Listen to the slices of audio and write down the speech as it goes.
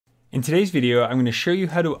In today's video, I'm going to show you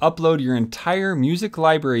how to upload your entire music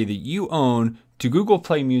library that you own to Google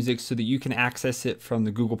Play Music so that you can access it from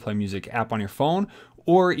the Google Play Music app on your phone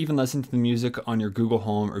or even listen to the music on your Google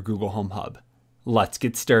Home or Google Home Hub. Let's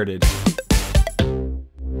get started.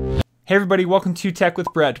 Hey everybody, welcome to Tech with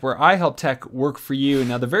Brett, where I help tech work for you.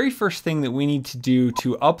 Now, the very first thing that we need to do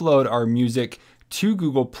to upload our music to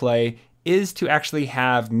Google Play is to actually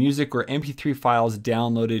have music or MP3 files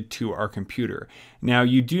downloaded to our computer. Now,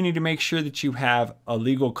 you do need to make sure that you have a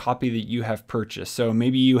legal copy that you have purchased. So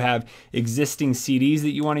maybe you have existing CDs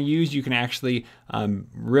that you want to use. You can actually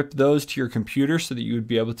rip those to your computer so that you would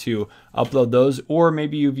be able to upload those. Or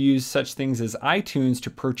maybe you've used such things as iTunes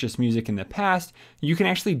to purchase music in the past. You can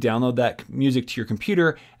actually download that music to your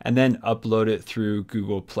computer and then upload it through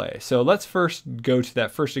Google Play. So let's first go to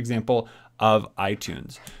that first example of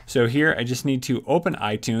iTunes. So here I just need to open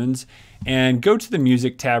iTunes and go to the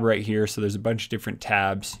music tab right here. So there's a bunch of different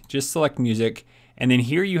tabs. Just select music, and then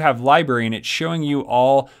here you have library, and it's showing you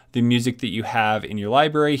all the music that you have in your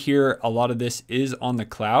library. Here, a lot of this is on the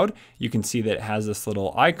cloud. You can see that it has this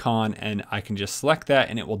little icon, and I can just select that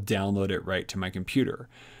and it will download it right to my computer.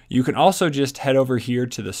 You can also just head over here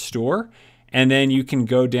to the store, and then you can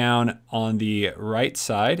go down on the right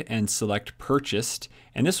side and select purchased.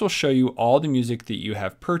 And this will show you all the music that you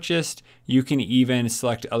have purchased. You can even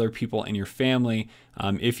select other people in your family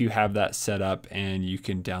if you have that set up, and you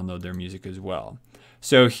can download their music as well.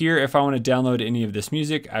 So here, if I want to download any of this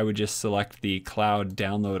music, I would just select the cloud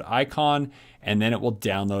download icon, and then it will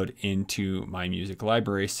download into my music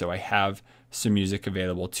library. So I have some music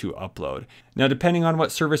available to upload. Now, depending on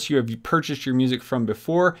what service you have purchased your music from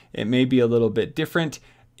before, it may be a little bit different.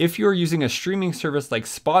 If you're using a streaming service like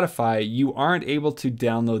Spotify, you aren't able to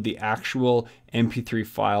download the actual MP3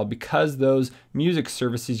 file because those music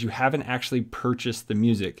services, you haven't actually purchased the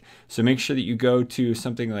music. So make sure that you go to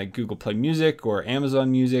something like Google Play Music or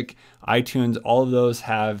Amazon Music, iTunes. All of those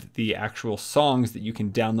have the actual songs that you can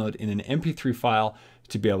download in an MP3 file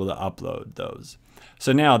to be able to upload those.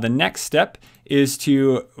 So now the next step is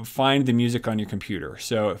to find the music on your computer.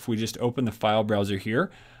 So if we just open the file browser here,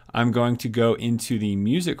 I'm going to go into the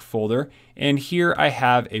music folder, and here I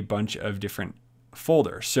have a bunch of different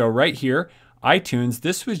folders. So right here, iTunes,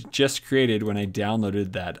 this was just created when I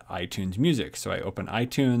downloaded that iTunes music. So I open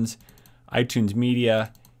iTunes, iTunes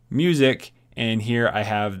Media, Music, and here I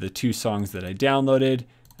have the two songs that I downloaded,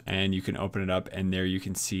 and you can open it up, and there you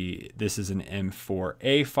can see this is an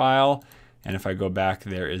M4A file. And if I go back,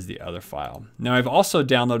 there is the other file. Now, I've also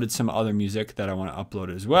downloaded some other music that I want to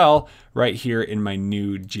upload as well, right here in my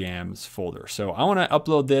new jams folder. So I want to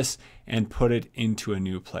upload this and put it into a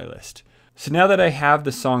new playlist. So now that I have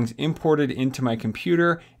the songs imported into my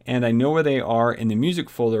computer and I know where they are in the music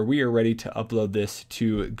folder, we are ready to upload this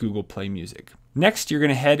to Google Play Music. Next, you're going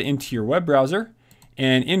to head into your web browser,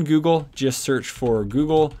 and in Google, just search for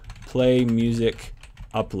Google Play Music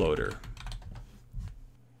Uploader.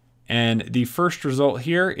 And the first result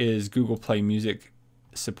here is Google Play Music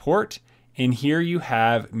support. And here you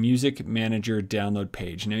have Music Manager download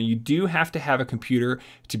page. Now, you do have to have a computer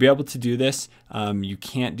to be able to do this. You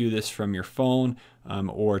can't do this from your phone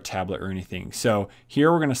or tablet or anything. So here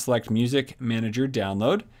we're going to select Music Manager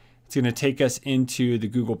download. It's going to take us into the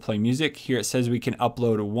Google Play Music. Here it says we can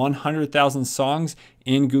upload 100,000 songs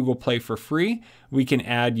in Google Play for free. We can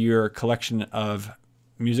add your collection of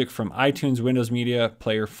music from iTunes, Windows Media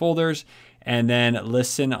Player folders, and then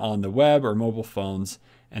listen on the web or mobile phones.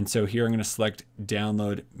 And so here I'm going to select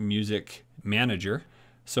Download Music Manager.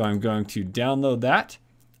 So I'm going to download that,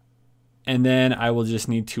 and then I will just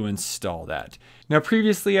need to install that. Now,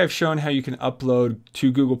 previously I've shown how you can upload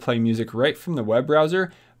to Google Play Music right from the web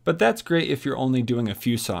browser, but that's great if you're only doing a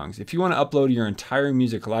few songs. If you want to upload your entire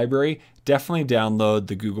music library, definitely download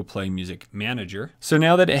the Google Play Music Manager. So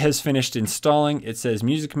now that it has finished installing, it says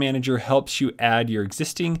Music Manager helps you add your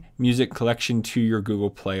existing music collection to your Google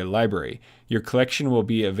Play library. Your collection will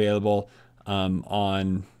be available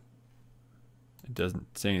on, it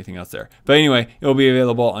doesn't say anything else there. But anyway, it will be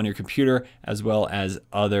available on your computer as well as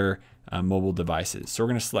other mobile devices. So we're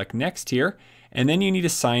going to select Next here. And then you need to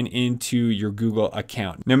sign into your Google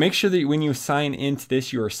account. Now, make sure that when you sign into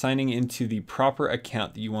this, you are signing into the proper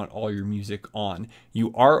account that you want all your music on.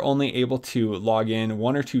 You are only able to log in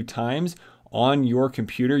 1 or 2 times on your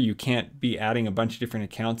computer. You can't be adding a bunch of different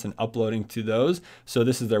accounts and uploading to those. So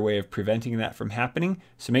this is their way of preventing that from happening.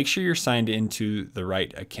 So make sure you're signed into the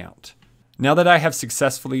right account. Now that I have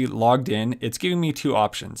successfully logged in, it's giving me 2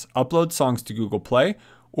 options: upload songs to Google Play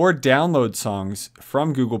or download songs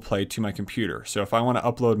from Google Play to my computer. So if I want to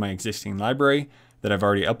upload my existing library that I've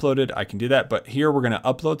already uploaded, I can do that. But here we're going to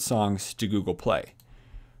upload songs to Google Play.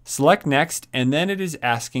 Select next, and then it is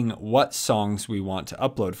asking what songs we want to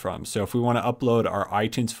upload from. So if we want to upload our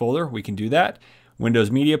iTunes folder, we can do that.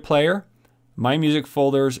 Windows Media Player, My Music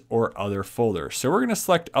folders, or Other folders. So we're going to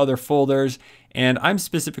select Other folders, and I'm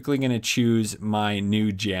specifically going to choose my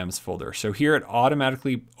New Jams folder. So here it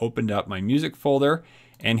automatically opened up my music folder,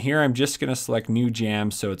 and here I'm just going to select New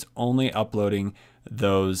Jams, so it's only uploading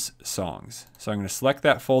those songs. So I'm going to select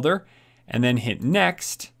that folder and then hit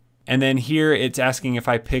Next. And then here it's asking if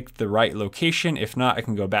I picked the right location. If not, I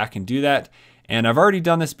can go back and do that. And I've already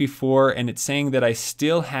done this before, and it's saying that I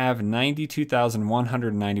still have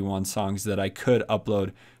 92,191 songs that I could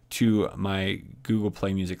upload to my Google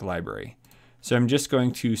Play Music library. So I'm just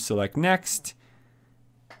going to select Next.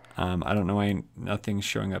 I don't know why nothing's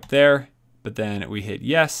showing up there, but then we hit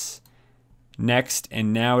Yes, Next,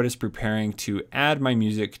 and now it is preparing to add my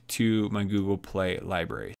music to my Google Play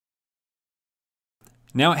library.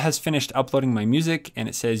 Now it has finished uploading my music, and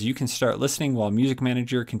it says you can start listening while Music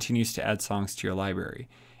Manager continues to add songs to your library.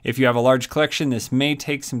 If you have a large collection, this may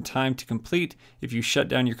take some time to complete. If you shut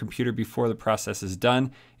down your computer before the process is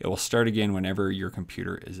done, it will start again whenever your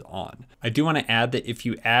computer is on. I do want to add that if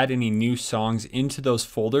you add any new songs into those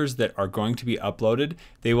folders that are going to be uploaded,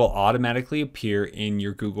 they will automatically appear in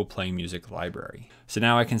your Google Play Music library. So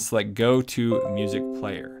now I can select Go to Music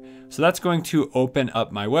Player. So that's going to open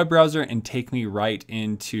up my web browser and take me right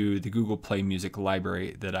into the Google Play Music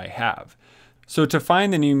library that I have. So to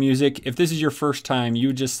find the new music, if this is your first time,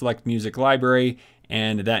 you just select Music Library,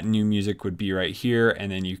 and that new music would be right here, and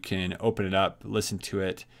then you can open it up, listen to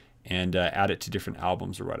it, and add it to different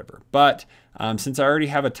albums or whatever. But since I already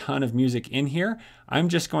have a ton of music in here, I'm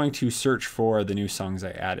just going to search for the new songs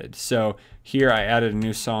I added. So here I added a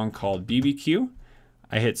new song called BBQ.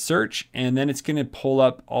 I hit search, and then it's going to pull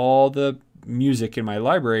up all the music in my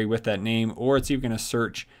library with that name, or it's even going to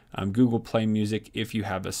search Google Play Music if you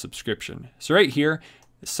have a subscription. So right here,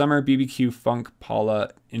 Summer BBQ Funk Paula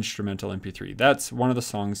Instrumental MP3. That's one of the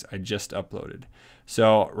songs I just uploaded.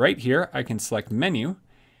 So right here, I can select Menu,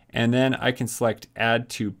 and then I can select Add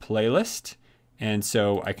to Playlist. And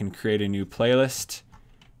so I can create a new playlist,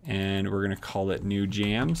 and we're going to call it New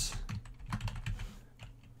Jams.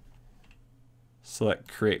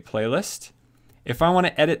 Select Create Playlist. If I want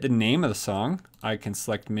to edit the name of the song, I can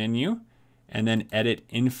select Menu and then Edit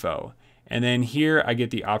Info. And then here I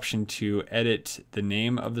get the option to edit the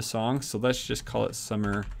name of the song. So let's just call it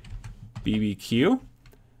Summer BBQ.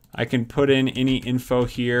 I can put in any info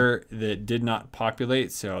here that did not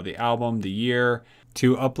populate. So the album, the year.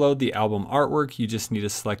 To upload the album artwork, you just need to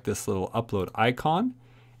select this little upload icon.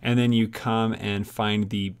 And then you come and find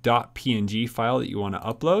the .png file that you want to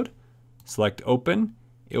upload. Select Open.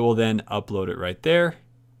 It will then upload it right there.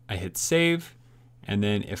 I hit Save. And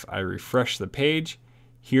then if I refresh the page,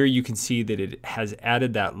 here you can see that it has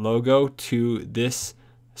added that logo to this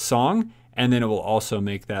song. And then it will also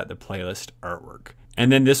make that the playlist artwork.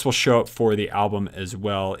 And then this will show up for the album as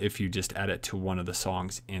well if you just add it to one of the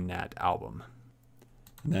songs in that album.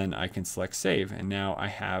 And then I can select Save, and now I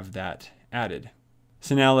have that added.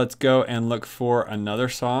 So now let's go and look for another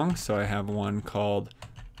song. So I have one called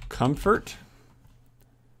Comfort.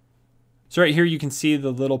 So right here you can see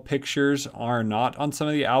the little pictures are not on some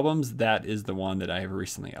of the albums. That is the one that I have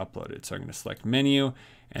recently uploaded. So I'm going to select Menu,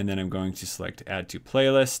 and then I'm going to select Add to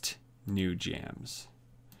Playlist, New Jams.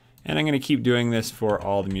 And I'm going to keep doing this for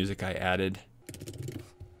all the music I added.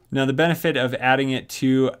 Now the benefit of adding it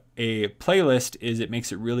to a playlist is it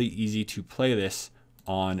makes it really easy to play this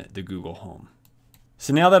on the Google Home.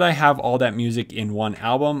 So now that I have all that music in one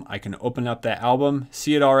album, I can open up that album,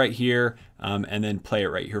 see it all right here, and then play it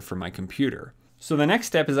right here from my computer. So the next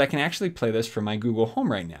step is I can actually play this from my Google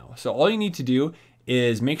Home right now. So all you need to do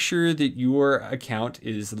is make sure that your account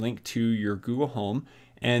is linked to your Google Home,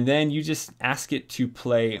 and then you just ask it to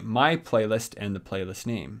play my playlist and the playlist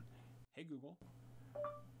name. Hey Google,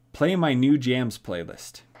 play my New Jams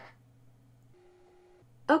playlist.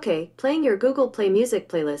 Okay, playing your Google Play Music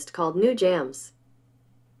playlist called New Jams.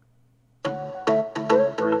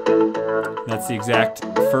 That's the exact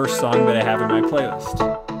first song that I have in my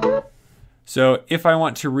playlist. So if I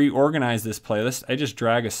want to reorganize this playlist, I just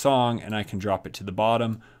drag a song and I can drop it to the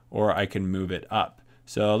bottom, or I can move it up.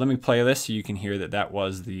 So let me play this so you can hear that that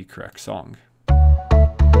was the correct song.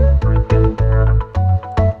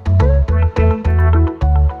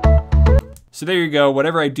 So there you go.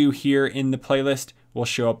 Whatever I do here in the playlist will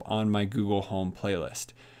show up on my Google Home playlist.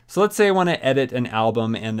 So let's say I want to edit an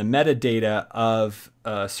album and the metadata of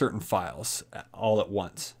certain files all at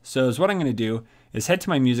once. So what I'm going to do is head to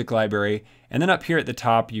my music library, and then up here at the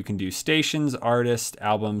top you can do stations, artists,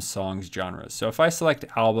 albums, songs, genres. So if I select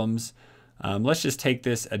albums, Let's just take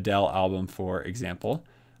this Adele album for example.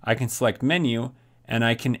 I can select menu and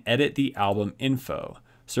I can edit the album info.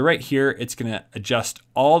 So right here, it's gonna adjust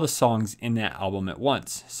all the songs in that album at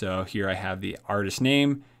once. So here I have the artist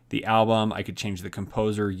name, the album, I could change the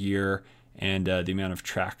composer, year, and the amount of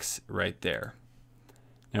tracks right there.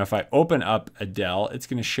 Now if I open up Adele, it's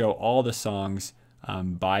gonna show all the songs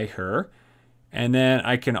by her. And then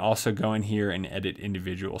I can also go in here and edit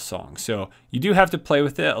individual songs. So you do have to play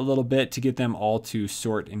with it a little bit to get them all to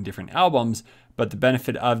sort in different albums, but the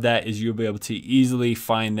benefit of that is you'll be able to easily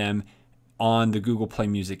find them on the Google Play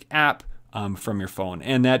Music app from your phone.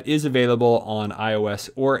 And that is available on iOS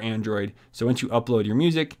or Android. So once you upload your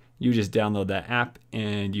music, you just download that app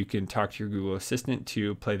and you can talk to your Google Assistant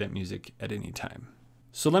to play that music at any time.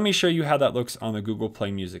 So let me show you how that looks on the Google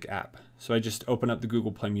Play Music app. So I just open up the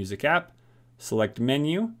Google Play Music app, select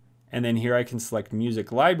menu, and then here I can select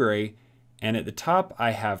music library. And at the top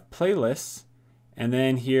I have playlists. And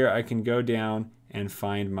then here I can go down and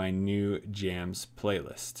find my new jams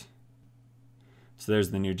playlist. So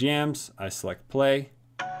there's the new jams, I select play,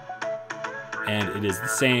 and it is the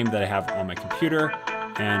same that I have on my computer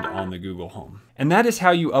and on the Google Home. And that is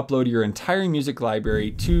how you upload your entire music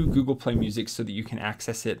library to Google Play Music so that you can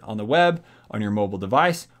access it on the web, on your mobile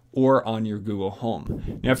device, or on your Google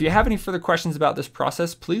Home. Now, if you have any further questions about this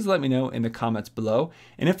process, please let me know in the comments below.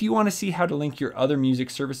 And if you want to see how to link your other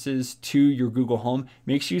music services to your Google Home,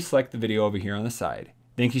 make sure you select the video over here on the side.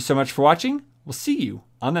 Thank you so much for watching. We'll see you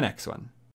on the next one.